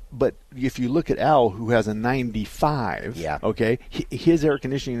 but if you look at Al, who has a 95, okay, his air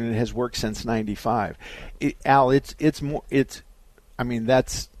conditioning unit has worked since 95. Al, I mean,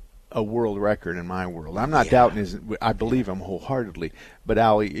 that's a world record in my world. I'm not doubting his. I believe him wholeheartedly. But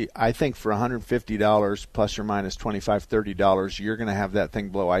Al, I think for $150 plus or minus $25, $30, you're going to have that thing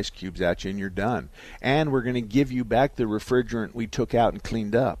blow ice cubes at you, and you're done. And we're going to give you back the refrigerant we took out and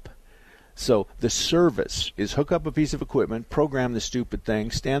cleaned up. So the service is hook up a piece of equipment, program the stupid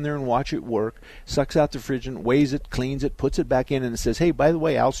thing, stand there and watch it work, sucks out the refrigerant, weighs it, cleans it, puts it back in, and it says, hey, by the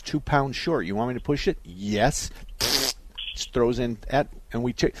way, Al's 2 pounds short. You want me to push it? Yes. Throws in and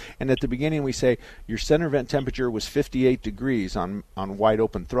we check. And at the beginning we say your center vent temperature was 58 degrees on wide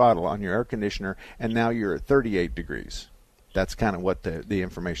open throttle on your air conditioner, and now you're at 38 degrees. That's kind of what the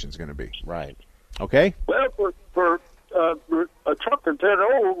information is going to be. Right. Okay? Well, for a truck that's that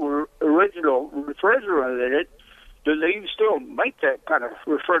old, original refrigerant in it, do they still make that kind of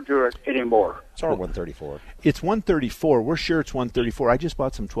refrigerant anymore? It's R134. It's 134. We're sure it's 134. I just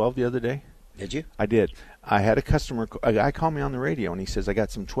bought some 12 the other day. Did you? I did. I had a guy called me on the radio, and he says, I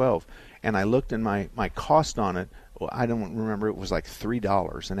got some 12. And I looked, and my cost on it, well, I don't remember, it was like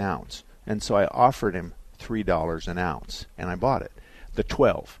 $3 an ounce. And so I offered him $3 an ounce, and I bought it, the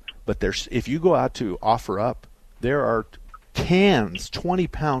 12. But if you go out to offer up, there are cans,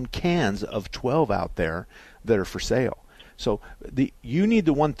 20-pound cans of 12 out there that are for sale. So you need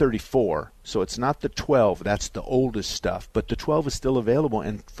the 134, so it's not the 12. That's the oldest stuff. But the 12 is still available,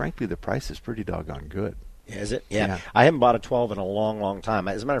 and frankly, the price is pretty doggone good. Is it? Yeah. I haven't bought a 12 in a long, long time.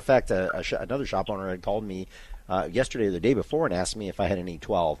 As a matter of fact, another shop owner had called me yesterday or the day before and asked me if I had any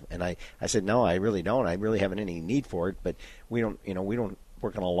 12. And I said, no, I really don't. I really haven't any need for it. But we don't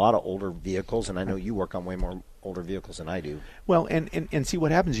work on a lot of older vehicles, and I know you work on way more older vehicles than I do. Well, and see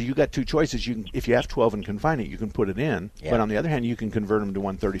what happens is you got two choices. You can, if you have 12 and can find it, you can put it in. Yeah. But on the other hand, you can convert them to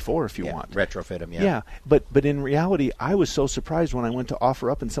 134 if you want. Retrofit them, yeah. Yeah, but in reality, I was so surprised when I went to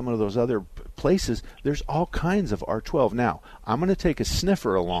offer up in some of those other places. There's all kinds of R12. Now, I'm going to take a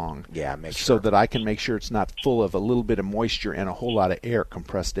sniffer along so that I can make sure it's not full of a little bit of moisture and a whole lot of air,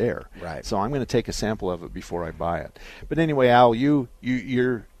 compressed air. Right. So I'm going to take a sample of it before I buy it. But anyway, Al, here's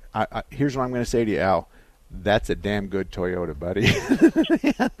what I'm going to say to you, Al. That's a damn good Toyota, buddy.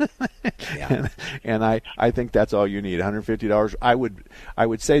 And I think that's all you need, $150. I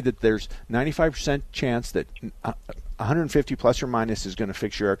would say that there's 95% chance that 150 plus or minus is going to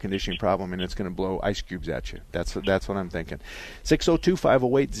fix your air conditioning problem, and it's going to blow ice cubes at you. That's what I'm thinking.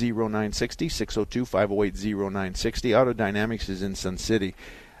 602-508-0960, 602-508-0960. Auto Dynamics is in Sun City.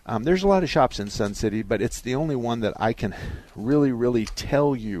 There's a lot of shops in Sun City, but it's the only one that I can really, really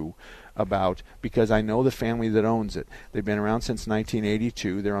tell you about because I know the family that owns it. They've been around since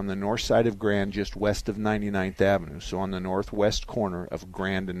 1982. They're on the north side of Grand, just west of 99th Avenue, so on the northwest corner of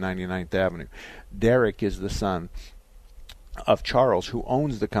Grand and 99th Avenue. Derek is the son of Charles, who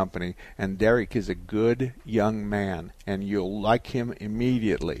owns the company, and Derek is a good young man, and you'll like him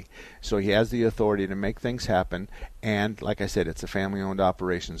immediately. So he has the authority to make things happen, and like I said, it's a family-owned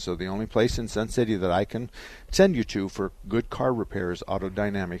operation. So the only place in Sun City that I can send you to for good car repair is Auto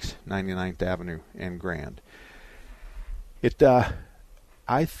Dynamics, 99th Avenue and Grand.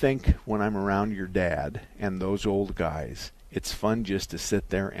 I think when I'm around your dad and those old guys, it's fun just to sit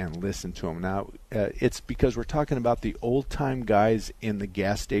there and listen to them. Now, it's because we're talking about the old-time guys in the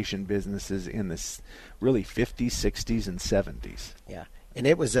gas station businesses in the really 50s, 60s, and 70s. Yeah, and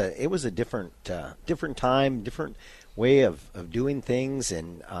it was a different time, different way of doing things,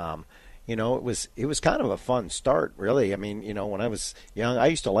 and it was kind of a fun start, really. I mean, when I was young, I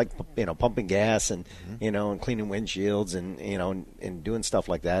used to like, pumping gas and, and cleaning windshields and, and doing stuff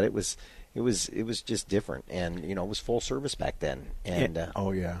like that. It was just different, and it was full service back then. And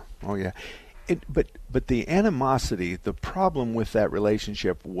oh yeah. But the animosity, the problem with that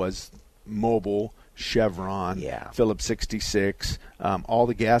relationship was Mobil, Chevron, Phillips 66, all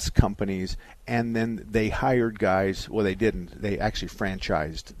the gas companies, and then they hired guys. Well, they didn't. They actually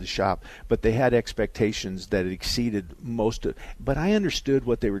franchised the shop, but they had expectations that exceeded most of. But I understood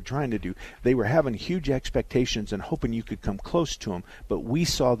what they were trying to do. They were having huge expectations and hoping you could come close to them, but we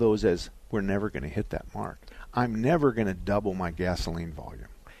saw those as, we're never going to hit that mark. I'm never going to double my gasoline volume.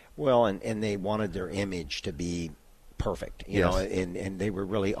 Well, and they wanted their image to be perfect, you know, and they were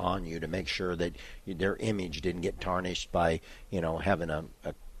really on you to make sure that their image didn't get tarnished by, having a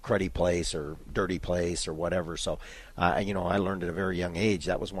cruddy place or dirty place or whatever. So, I learned at a very young age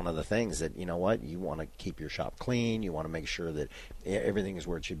that was one of the things that, you want to keep your shop clean. You want to make sure that everything is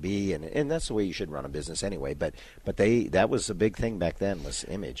where it should be, and that's the way you should run a business anyway. But that was a big thing back then, was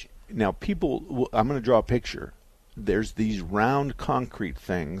image. Now, people, I'm going to draw a picture. There's these round concrete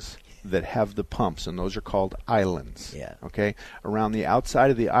things that have the pumps, and those are called islands. Yeah. Okay? Around the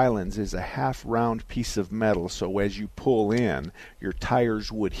outside of the islands is a half-round piece of metal, so as you pull in, your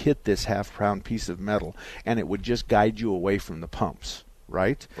tires would hit this half-round piece of metal, and it would just guide you away from the pumps,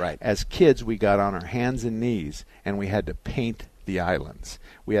 right? Right. As kids, we got on our hands and knees, and we had to paint the islands.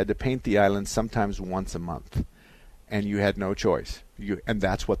 We had to paint the islands sometimes once a month, and you had no choice. And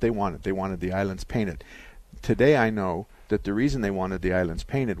that's what they wanted. They wanted the islands painted. Today I know that the reason they wanted the islands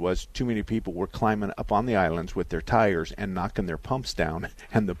painted was too many people were climbing up on the islands with their tires and knocking their pumps down,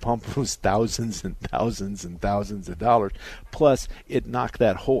 and the pump was thousands and thousands and thousands of dollars. Plus, it knocked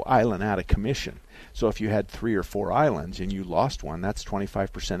that whole island out of commission. So if you had 3 or 4 islands and you lost one, that's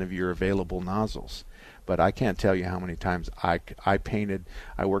 25% of your available nozzles. But I can't tell you how many times I painted.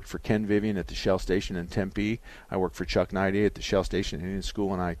 I worked for Ken Vivian at the Shell station in Tempe. I worked for Chuck Knighty at the Shell station in Indian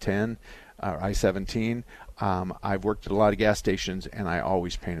School in I-10, I-17. I've worked at a lot of gas stations, and I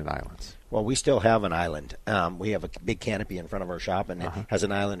always painted islands. Well, we still have an island. We have a big canopy in front of our shop, and it has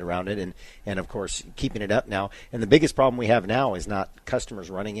an island around it, and of course, keeping it up now. And the biggest problem we have now is not customers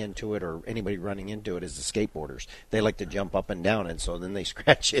running into it or anybody running into it, is the skateboarders. They like to jump up and down, and so then they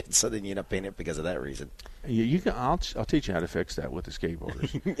scratch it, so then you end up painting it because of that reason. You can. I'll teach you how to fix that with the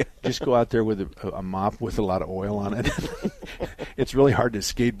skateboarders. Just go out there with a mop with a lot of oil on it. It's really hard to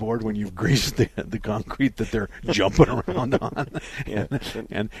skateboard when you've greased the concrete that they're jumping around on.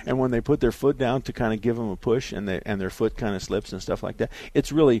 And when they put their foot down to kind of give them a push, and their foot kind of slips and stuff like that.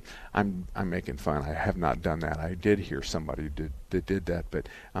 It's really, I'm making fun. I have not done that. I did hear somebody that did that, but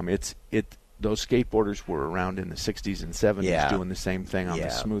those skateboarders were around in the 60s and 70s doing the same thing on the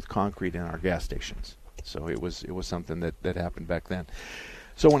smooth concrete in our gas stations. So it was something that happened back then.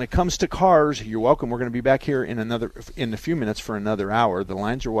 So when it comes to cars, you're welcome. We're going to be back here in a few minutes for another hour. The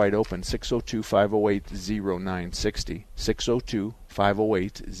lines are wide open, 602-508-0960,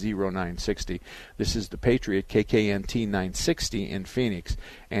 602-508-0960. This is the Patriot, KKNT 960 in Phoenix,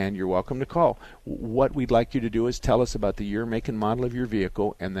 and you're welcome to call. What we'd like you to do is tell us about the year, make, and model of your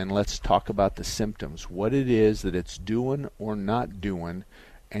vehicle, and then let's talk about the symptoms, what it is that it's doing or not doing,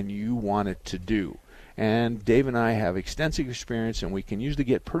 and you want it to do. And Dave and I have extensive experience, and we can usually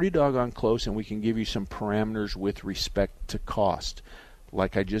get pretty doggone close, and we can give you some parameters with respect to cost,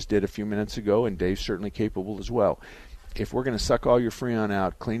 like I just did a few minutes ago, and Dave's certainly capable as well. If we're going to suck all your Freon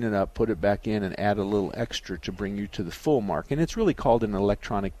out, clean it up, put it back in, and add a little extra to bring you to the full mark, and it's really called an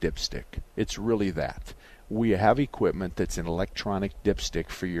electronic dipstick. It's really that. We have equipment that's an electronic dipstick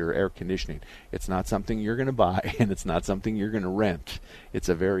for your air conditioning. It's not something you're going to buy, and it's not something you're going to rent. It's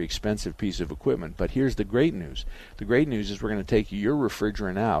a very expensive piece of equipment. But here's the great news. The great news is we're going to take your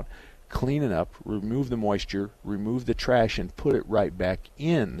refrigerant out, clean it up, remove the moisture, remove the trash, and put it right back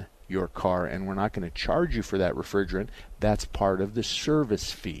in your car, and we're not going to charge you for that refrigerant. That's part of the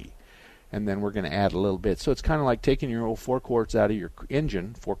service fee. And then we're going to add a little bit. So it's kind of like taking your old 4 quarts out of your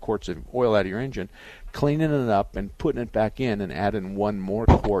engine, 4 quarts of oil out of your engine, cleaning it up and putting it back in and adding 1 more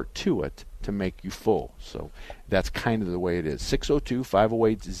quart to it to make you full. So that's kind of the way it is.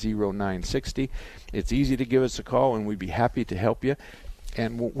 602-508-0960. It's easy to give us a call, and we'd be happy to help you.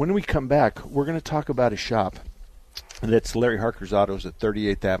 And when we come back, we're going to talk about a shop that's Larry Harker's Autos at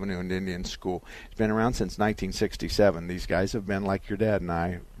 38th Avenue and Indian School. It's been around since 1967. These guys have been, like your dad and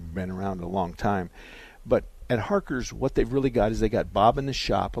I, been around a long time. But at Harker's, what they've really got is they got Bob in the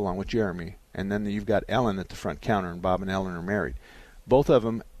shop along with Jeremy, and then you've got Ellen at the front counter, and Bob and Ellen are married. Both of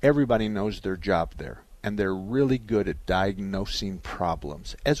them, everybody knows their job there. and they're really good at diagnosing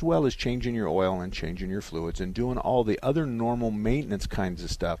problems, as well as changing your oil and changing your fluids and doing all the other normal maintenance kinds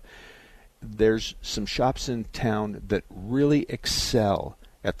of stuff. There's some shops in town that really excel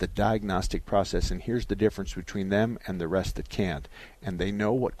at the diagnostic process, and here's the difference between them and the rest that can't. And they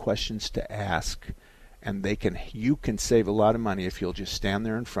know what questions to ask, and you can save a lot of money if you'll just stand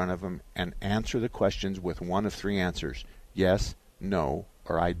there in front of them and answer the questions with one of three answers: yes, no,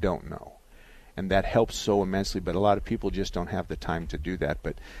 or I don't know. And that helps so immensely, but a lot of people just don't have the time to do that.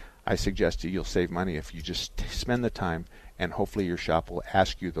 But I suggest you'll save money if you just spend the time, and hopefully your shop will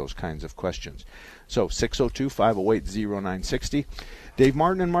ask you those kinds of questions. So 602-508-0960. Dave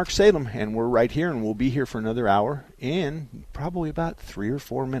Martin and Mark Salem, and we're right here, and we'll be here for another hour in probably about 3 or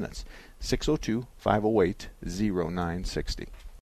 4 minutes. 602-508-0960.